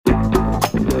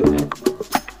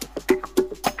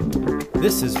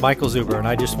This is Michael Zuber, and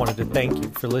I just wanted to thank you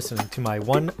for listening to my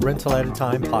One Rental at a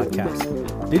Time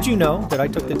podcast. Did you know that I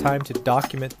took the time to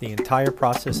document the entire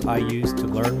process I used to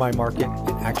learn my market and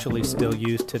actually still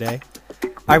use today?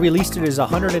 I released it as a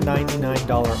 $199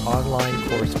 online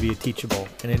course via Teachable,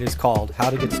 and it is called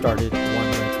How to Get Started One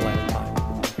Rental at a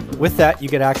Time. With that, you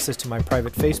get access to my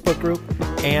private Facebook group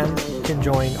and can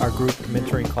join our group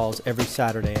mentoring calls every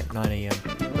Saturday at 9 a.m.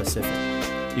 Pacific.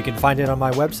 You can find it on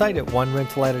my website at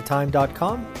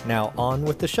onerentalatatime.com. Now on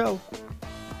with the show.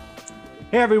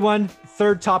 Hey everyone,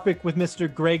 third topic with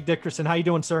Mr. Greg Dickerson. How you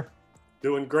doing, sir?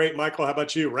 Doing great, Michael. How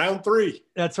about you? Round three.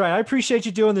 That's right. I appreciate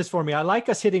you doing this for me. I like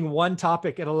us hitting one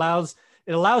topic. It allows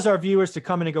our viewers to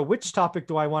come in and go, which topic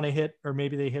do I want to hit? Or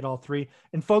maybe they hit all three.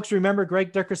 And folks, remember,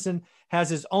 Greg Dickerson has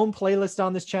his own playlist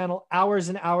on this channel, hours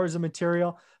and hours of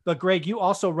material. But Greg, you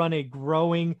also run a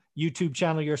growing YouTube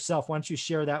channel yourself. Why don't you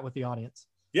share that with the audience?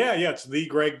 Yeah. It's the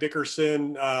Greg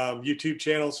Dickerson YouTube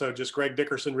channel. So just Greg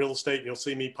Dickerson Real Estate, and you'll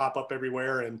see me pop up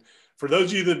everywhere. And for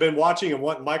those of you that have been watching and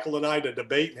want Michael and I to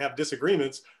debate and have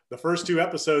disagreements, the first two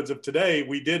episodes of today,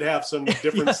 we did have some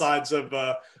different Yes. sides of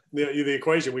the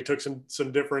equation. We took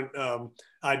some different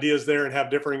ideas there and have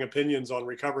differing opinions on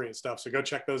recovery and stuff. So go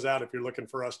check those out if you're looking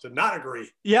for us to not agree.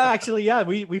 Yeah, actually, yeah,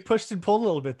 we pushed and pulled a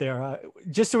little bit there.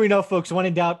 Just so we know, folks, when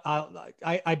in doubt,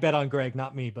 I bet on Greg,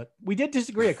 not me, but we did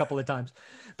disagree a couple of times.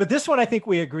 But this one, I think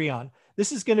we agree on.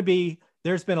 This is going to be,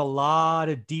 there's been a lot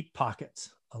of deep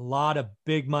pockets, a lot of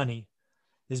big money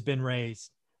has been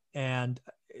raised. And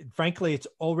frankly, it's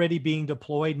already being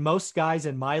deployed. Most guys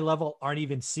at my level aren't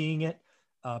even seeing it.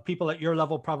 People at your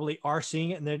level probably are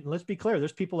seeing it. And then let's be clear,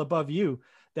 there's people above you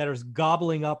that are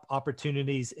gobbling up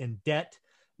opportunities in debt,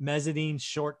 mezzanine,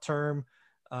 short-term.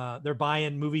 They're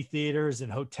buying movie theaters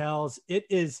and hotels.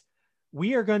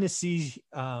 We are going to see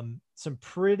some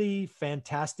pretty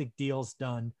fantastic deals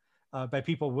done by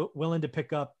people willing to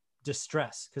pick up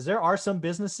distress, because there are some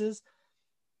businesses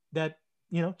that,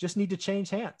 just need to change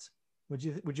hands. Would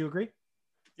you agree?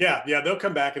 Yeah, they'll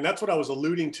come back. And that's what I was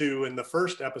alluding to in the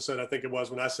first episode, I think it was,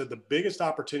 when I said the biggest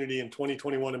opportunity in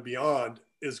 2021 and beyond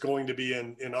is going to be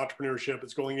in entrepreneurship.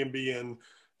 It's going to be in,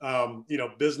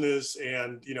 business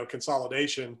and,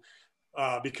 consolidation,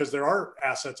 because there are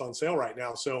assets on sale right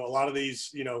now. So a lot of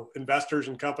these, investors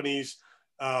and companies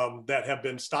that have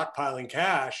been stockpiling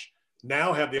cash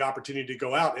now have the opportunity to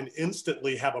go out and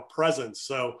instantly have a presence.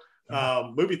 So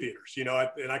movie theaters, and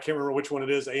I can't remember which one it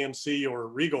is, AMC or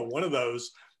Regal, one of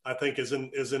those I think is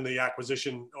in the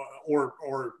acquisition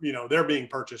or they're being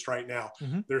purchased right now.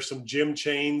 Mm-hmm. There's some gym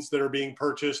chains that are being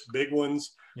purchased, big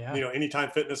ones. Yeah.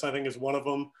 Anytime Fitness, I think, is one of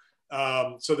them.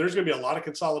 So there's going to be a lot of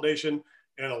consolidation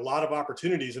and a lot of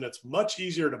opportunities, and it's much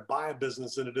easier to buy a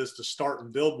business than it is to start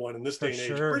and build one in this day and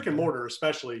age, brick and mortar,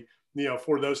 especially,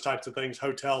 for those types of things,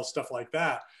 hotels, stuff like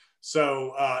that.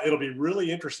 So it'll be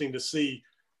really interesting to see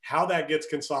how that gets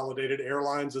consolidated.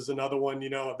 Airlines is another one.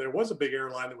 There was a big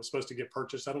airline that was supposed to get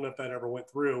purchased. I don't know if that ever went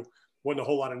through. Wasn't a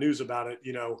whole lot of news about it,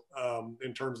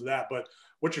 in terms of that. But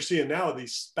what you're seeing now are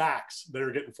these SPACs that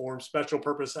are getting formed, special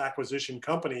purpose acquisition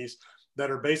companies,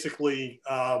 that are basically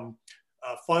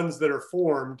funds that are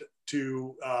formed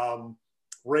to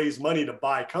raise money to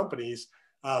buy companies,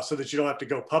 so that you don't have to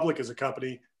go public as a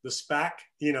company. The SPAC,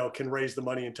 can raise the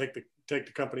money and take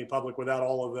the company public without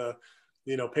all of the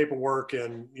paperwork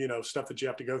and, stuff that you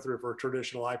have to go through for a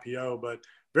traditional IPO, but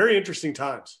very interesting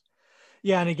times.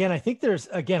 Yeah. And again, I think there's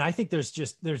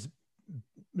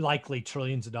likely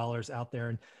trillions of dollars out there.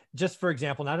 And just for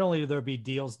example, not only will there be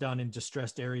deals done in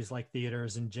distressed areas like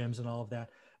theaters and gyms and all of that,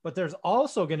 but there's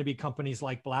also going to be companies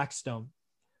like Blackstone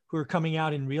who are coming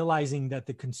out and realizing that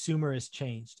the consumer has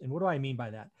changed. And what do I mean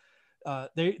by that?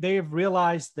 They have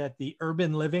realized that the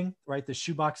urban living, right, the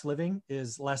shoebox living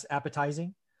is less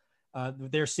appetizing.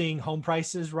 They're seeing home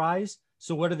prices rise.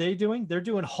 So what are they doing? They're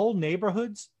doing whole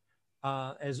neighborhoods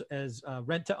as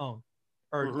rent to own,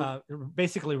 or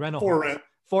basically rental for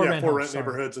rent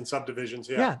neighborhoods and subdivisions.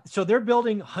 Yeah. So they're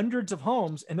building hundreds of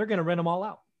homes and they're going to rent them all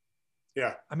out.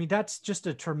 Yeah. I mean, that's just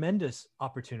a tremendous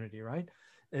opportunity, right?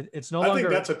 It's no longer. I think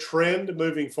that's a trend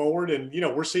moving forward. And,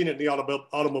 we're seeing it in the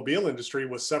automobile industry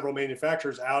with several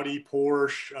manufacturers, Audi,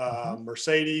 Porsche,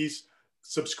 Mercedes,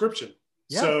 subscription.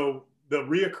 Yeah. So the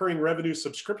reoccurring revenue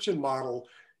subscription model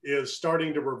is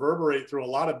starting to reverberate through a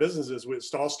lot of businesses.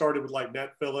 It all started with like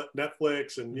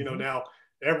Netflix and, now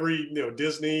every,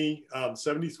 Disney,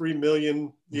 73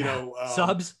 million,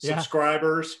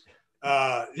 subscribers,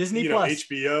 Disney Plus,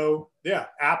 HBO,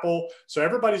 Apple. So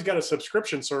everybody's got a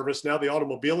subscription service. Now the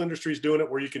automobile industry is doing it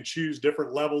where you can choose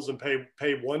different levels and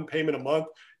pay one payment a month.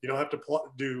 You don't have to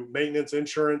do maintenance,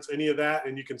 insurance, any of that.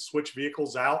 And you can switch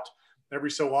vehicles out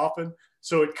every so often.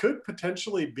 So it could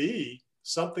potentially be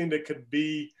something that could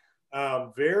be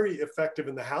very effective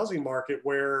in the housing market,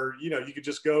 where, you know, you could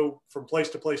just go from place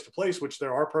to place to place, which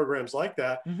there are programs like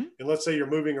that. Mm-hmm. And let's say you're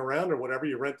moving around or whatever,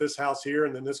 you rent this house here,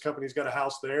 and then this company's got a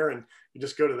house there, and you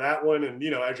just go to that one. And, you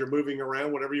know, as you're moving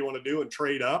around, whatever you want to do and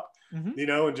trade up, Mm-hmm. you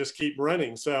know, and just keep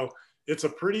running. So it's a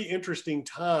pretty interesting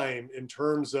time in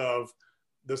terms of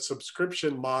the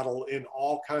subscription model in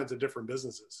all kinds of different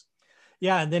businesses.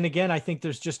 Yeah. And then again, I think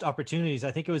there's just opportunities.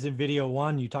 I think it was in video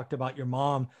one, you talked about your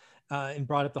mom and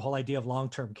brought up the whole idea of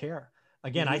long-term care.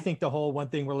 Again, I think the whole one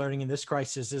thing we're learning in this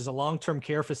crisis is a long-term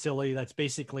care facility that's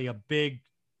basically a big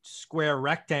square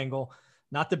rectangle,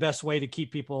 not the best way to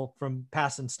keep people from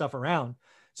passing stuff around.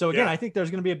 So again, I think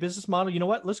there's going to be a business model. You know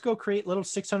what? Let's go create little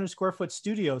 600 square foot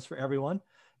studios for everyone.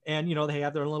 And, you know, they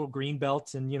have their little green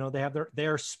belts, and, you know, they have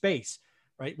their space,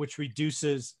 right? Which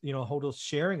reduces, you know, whole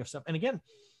sharing of stuff. And again,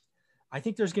 I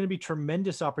think there's going to be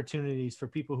tremendous opportunities for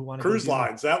people who want to cruise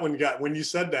lines. That one got, when you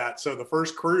said that. So the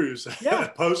first cruise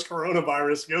post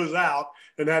coronavirus goes out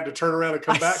and had to turn around and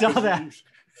come back. I saw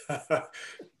that.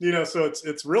 You know, so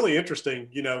it's really interesting,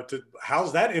 you know, to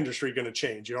how's that industry going to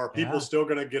change? You know, are people still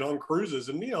going to get on cruises?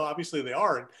 And, you know, obviously they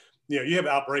are. And, you know, you have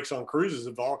outbreaks on cruises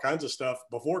of all kinds of stuff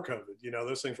before COVID, you know,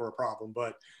 those things were a problem,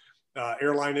 but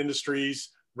airline industries,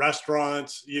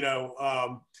 restaurants, you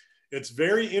know, it's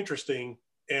very interesting.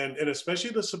 And especially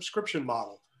the subscription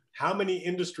model, how many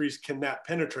industries can that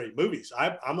penetrate? Movies.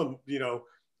 I'm a, you know,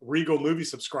 Regal movie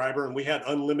subscriber, and we had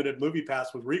unlimited movie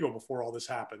pass with Regal before all this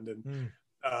happened. And,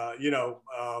 you know,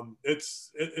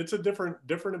 it's a different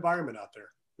environment out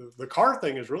there. The car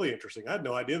thing is really interesting. I had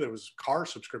no idea there was car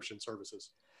subscription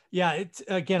services. Yeah. It's,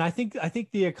 again, I think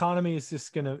the economy is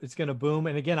just it's going to boom.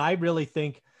 And again, I really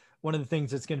think one of the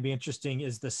things that's going to be interesting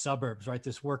is the suburbs, right?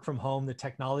 This work from home, the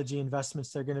technology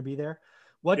investments that are going to be there.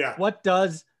 What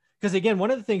does, because again,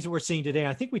 one of the things that we're seeing today,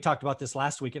 I think we talked about this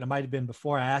last week, and it might've been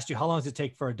before, I asked you, how long does it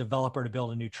take for a developer to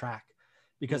build a new track?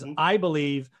 Because I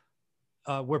believe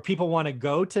where people want to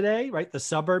go today, right? The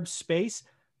suburb space,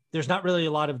 there's not really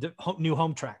a lot of new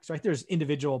home tracks, right? There's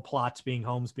individual plots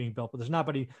homes being built, but there's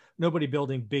nobody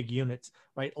building big units,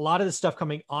 right? A lot of the stuff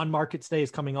coming on market today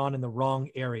is coming on in the wrong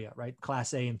area, right?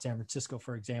 Class A in San Francisco,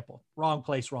 for example, wrong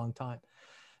place, wrong time.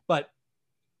 But,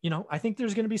 you know, I think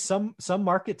there's going to be some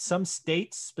markets, some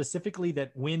states specifically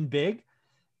that win big,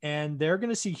 and they're going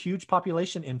to see huge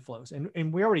population inflows.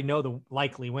 And we already know the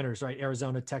likely winners, right?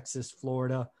 Arizona, Texas,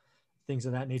 Florida, things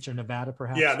of that nature, Nevada,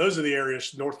 perhaps. Yeah, those are the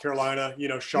areas, North Carolina, you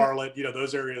know, Charlotte, you know,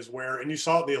 those areas where, and you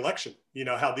saw it in the election, you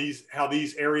know, how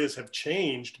these areas have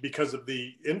changed because of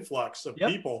the influx of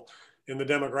people in the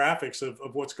demographics of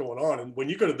what's going on. And when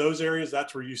you go to those areas,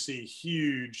 that's where you see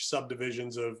huge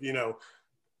subdivisions of, you know,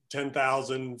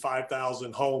 10,000,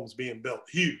 5,000 homes being built,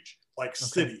 huge, like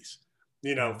cities,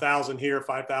 you know, 1,000 here,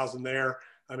 5,000 there.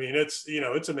 I mean, it's, you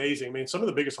know, it's amazing. I mean, some of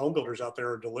the biggest home builders out there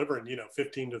are delivering, you know,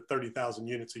 15 to 30,000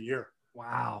 units a year.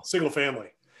 Wow. Single family.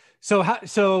 So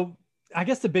I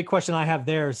guess the big question I have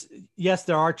there is, yes,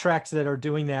 there are tracks that are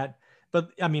doing that, but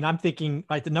I mean, I'm thinking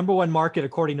like the number one market,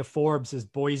 according to Forbes, is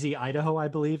Boise, Idaho, I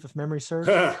believe, if memory serves.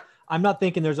 I'm not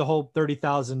thinking there's a whole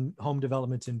 30,000 home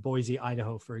developments in Boise,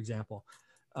 Idaho, for example.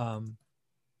 And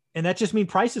that just means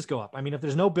prices go up. I mean, if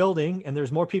there's no building and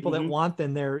there's more people that want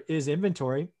than there is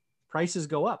inventory, prices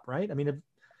go up, right? I mean,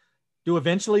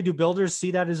 do builders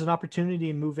see that as an opportunity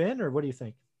and move in, or what do you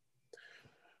think?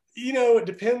 You know, it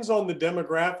depends on the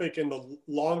demographic and the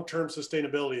long-term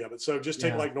sustainability of it. So just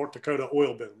take like North Dakota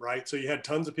oil boom, right? So you had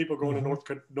tons of people going to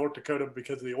North Dakota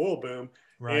because of the oil boom.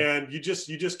 Right. And you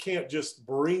just can't just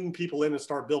bring people in and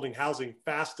start building housing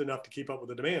fast enough to keep up with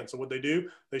the demand. So what they do,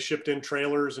 they shipped in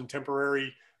trailers and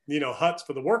temporary, you know, huts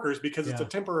for the workers because it's a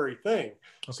temporary thing.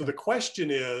 Okay. So the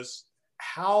question is,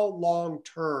 how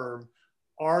long-term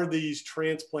are these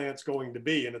transplants going to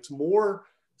be? And it's more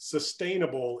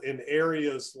sustainable in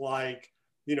areas like,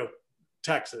 you know,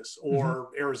 Texas or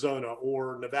Arizona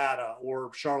or Nevada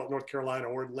or Charlotte, North Carolina,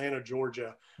 or Atlanta,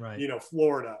 Georgia, you know,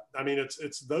 Florida. I mean,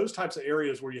 it's those types of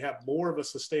areas where you have more of a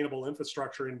sustainable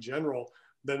infrastructure in general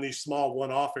than these small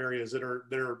one-off areas that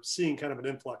are seeing kind of an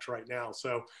influx right now.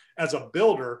 So as a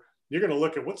builder, you're going to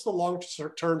look at what's the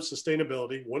long-term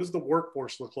sustainability? What does the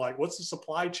workforce look like? What's the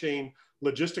supply chain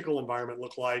logistical environment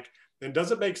look like? And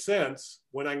does it make sense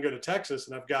when I can go to Texas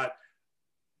and I've got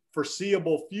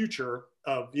foreseeable future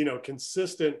of, you know,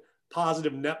 consistent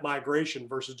positive net migration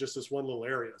versus just this one little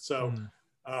area? So,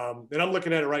 and I'm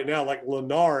looking at it right now, like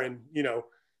Lennar in, you know,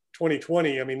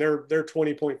 2020, I mean, they're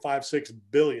 20.56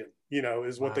 billion, you know,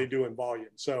 is what they do in volume.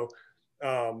 So,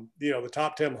 you know, the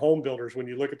top 10 home builders, when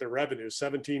you look at their revenue,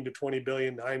 17 to 20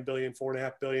 billion, 9 billion,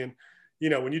 4.5 billion,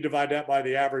 when you divide that by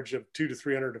the average of 200 to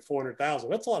 300 to 400,000,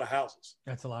 that's a lot of houses.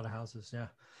 That's a lot of houses. Yeah.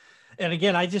 And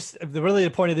again,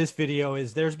 the point of this video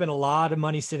is there's been a lot of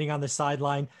money sitting on the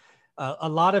sideline. A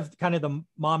lot of kind of the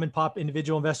mom and pop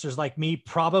individual investors like me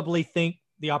probably think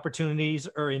the opportunities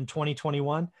are in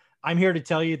 2021. I'm here to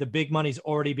tell you the big money's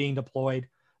already being deployed.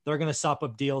 They're going to sop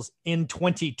up deals in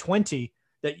 2020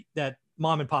 that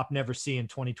mom and pop never see in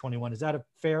 2021. Is that a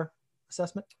fair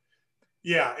assessment?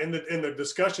 Yeah, and the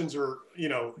discussions are,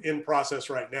 in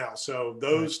process right now. So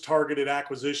those targeted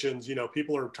acquisitions,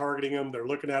 people are targeting them. They're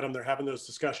looking at them. They're having those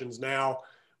discussions now,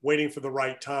 waiting for the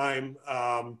right time.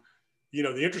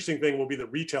 The interesting thing will be the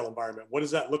retail environment. What does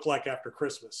that look like after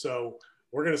Christmas? So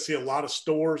we're going to see a lot of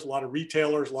stores, a lot of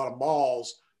retailers, a lot of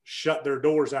malls shut their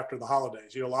doors after the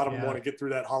holidays. A lot of them want to get through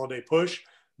that holiday push.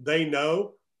 They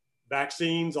know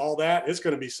vaccines, all that, it's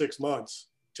going to be 6 months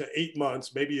to 8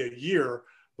 months, maybe a year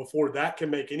before that can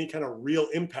make any kind of real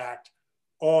impact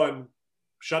on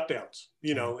shutdowns,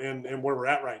 and where we're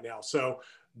at right now. So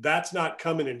that's not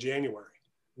coming in January.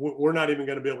 We're not even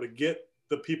going to be able to get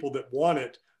the people that want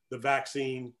it, the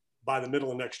vaccine, by the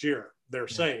middle of next year, they're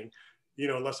saying,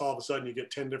 unless all of a sudden you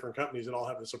get 10 different companies that all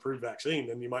have this approved vaccine,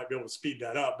 then you might be able to speed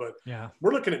that up. But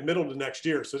we're looking at middle to next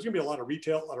year. So there's going to be a lot of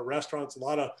retail, a lot of restaurants, a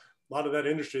lot of that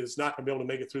industry that's not going to be able to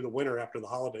make it through the winter after the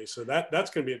holidays. So that's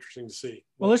going to be interesting to see.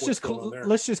 Well, let's just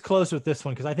close with this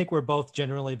one, because I think we're both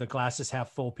generally the glasses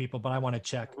half full people, but I want to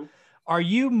check. Mm-hmm. Are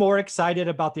you more excited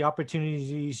about the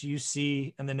opportunities you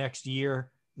see in the next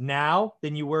year now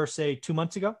than you were, say, 2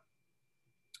 months ago?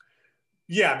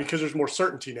 Yeah, because there's more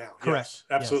certainty now. Correct. Yes,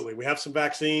 absolutely. Yes. We have some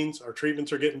vaccines. Our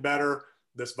treatments are getting better.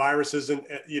 This virus isn't,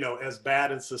 as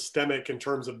bad and systemic in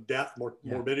terms of death,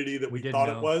 morbidity that we thought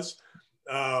it was.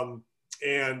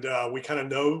 We kind of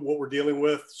know what we're dealing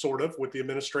with, sort of, with the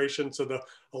administration. So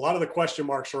a lot of the question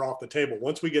marks are off the table.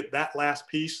 Once we get that last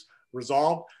piece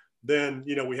resolved, then,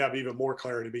 we have even more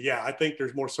clarity. But yeah, I think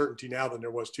there's more certainty now than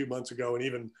there was 2 months ago,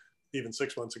 and even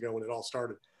 6 months ago when it all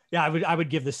started. Yeah, I would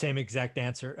give the same exact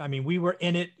answer. I mean, we were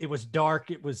in it. It was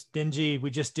dark. It was dingy. We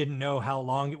just didn't know how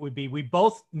long it would be. We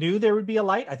both knew there would be a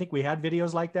light. I think we had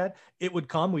videos like that. It would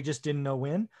come. We just didn't know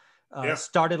when.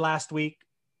 Started last week,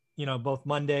 both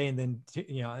Monday and then,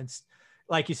 it's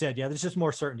like you said, there's just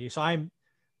more certainty. So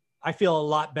I feel a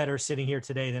lot better sitting here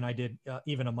today than I did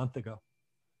even a month ago.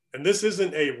 And this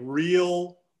isn't a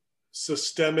real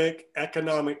systemic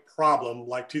economic problem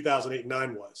like 2008 and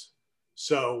 9 was.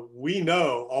 So we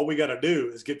know all we got to do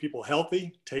is get people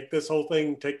healthy, take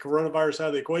coronavirus out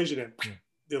of the equation, and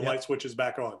the light switch is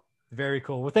back on. Very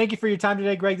cool. Well, thank you for your time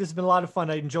today, Greg. This has been a lot of fun.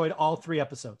 I enjoyed all 3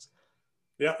 episodes.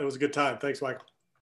 Yeah, it was a good time. Thanks, Michael.